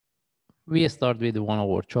We start with 1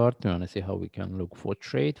 hour chart. We want to see how we can look for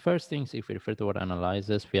trade. First things, if we refer to our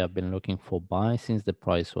analysis, we have been looking for buy since the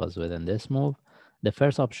price was within this move. The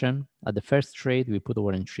first option, at the first trade, we put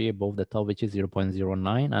our entry above the top, which is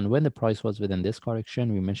 0.09. And when the price was within this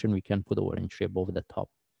correction, we mentioned we can put our entry above the top.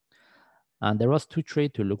 And there was two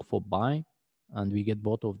trade to look for buy, and we get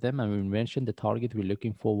both of them. And we mentioned the target we're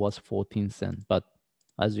looking for was 14 cents. But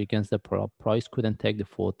as we can see, the price couldn't take the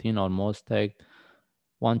 14, almost take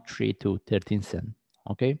 1 3 to 13 cents.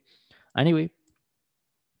 Okay. Anyway,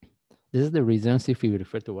 this is the reasons if we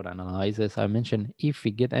refer to what analyzes. I mentioned if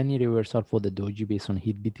we get any reversal for the Doge based on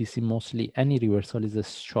HITBTC, mostly any reversal is a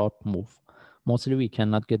sharp move. Mostly we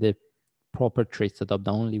cannot get a proper trade setup.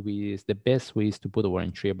 The only way is the best way is to put our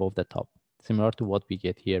entry above the top, similar to what we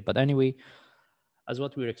get here. But anyway, as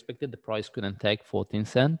what we expected, the price couldn't take 14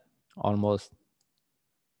 cents, almost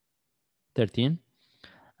 13.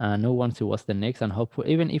 And no one see what's the next. And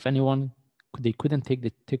hopefully, even if anyone they couldn't take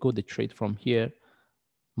out the trade from here,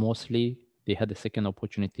 mostly they had a second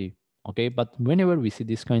opportunity. Okay, but whenever we see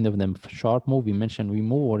this kind of them sharp move, we mentioned we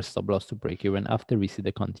move our stop loss to break even after we see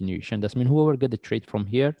the continuation. That means whoever get the trade from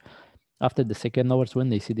here after the second hours when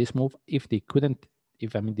they see this move, if they couldn't,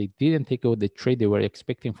 if I mean they didn't take out the trade they were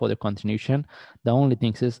expecting for the continuation, the only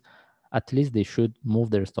thing is at least they should move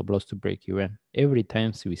their stop loss to break even every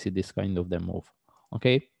time we see this kind of the move.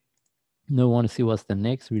 Okay, now we want to see what's the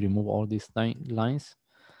next. We remove all these lines.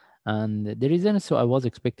 And the reason so I was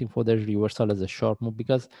expecting for the reversal as a short move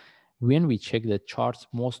because when we check the charts,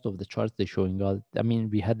 most of the charts they're showing us, I mean,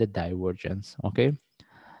 we had the divergence. Okay.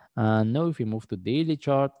 And now if we move to daily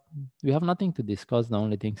chart, we have nothing to discuss. The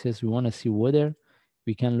only thing is we want to see whether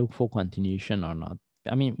we can look for continuation or not.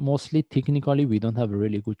 I mean, mostly technically, we don't have a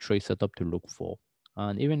really good trade setup to look for.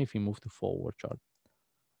 And even if we move to forward chart,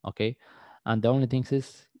 okay. And the only thing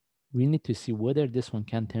is we need to see whether this one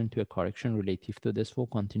can turn to a correction relative to this for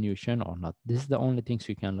continuation or not. This is the only things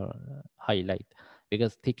we can highlight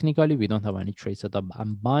because technically we don't have any trade setup.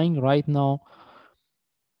 I'm buying right now.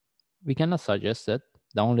 We cannot suggest it.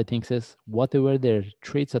 The only thing is whatever their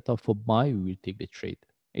trade setup for buy, we will take the trade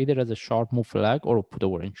either as a short move flag or put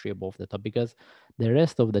our entry above the top because the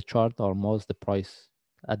rest of the chart almost the price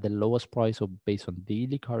at the lowest price of based on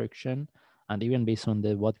daily correction and even based on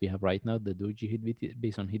the what we have right now, the Doge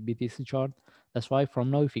based on HITBTC chart. That's why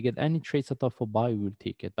from now, if we get any trade setup for buy, we will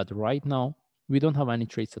take it. But right now, we don't have any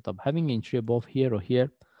trade setup. Having entry above here or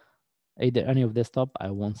here, either any of this top,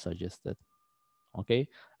 I won't suggest it. Okay,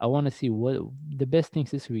 I want to see what the best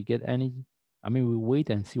things is we get any. I mean, we wait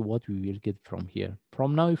and see what we will get from here.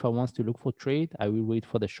 From now, if I want to look for trade, I will wait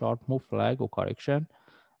for the sharp move flag or correction,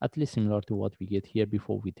 at least similar to what we get here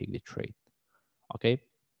before we take the trade. Okay.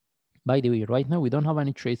 By the way, right now we don't have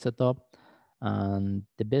any trade setup, and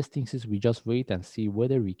the best thing is we just wait and see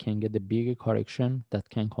whether we can get the bigger correction that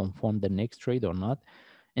can confirm the next trade or not.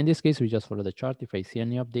 In this case, we just follow the chart. If I see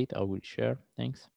any update, I will share. Thanks.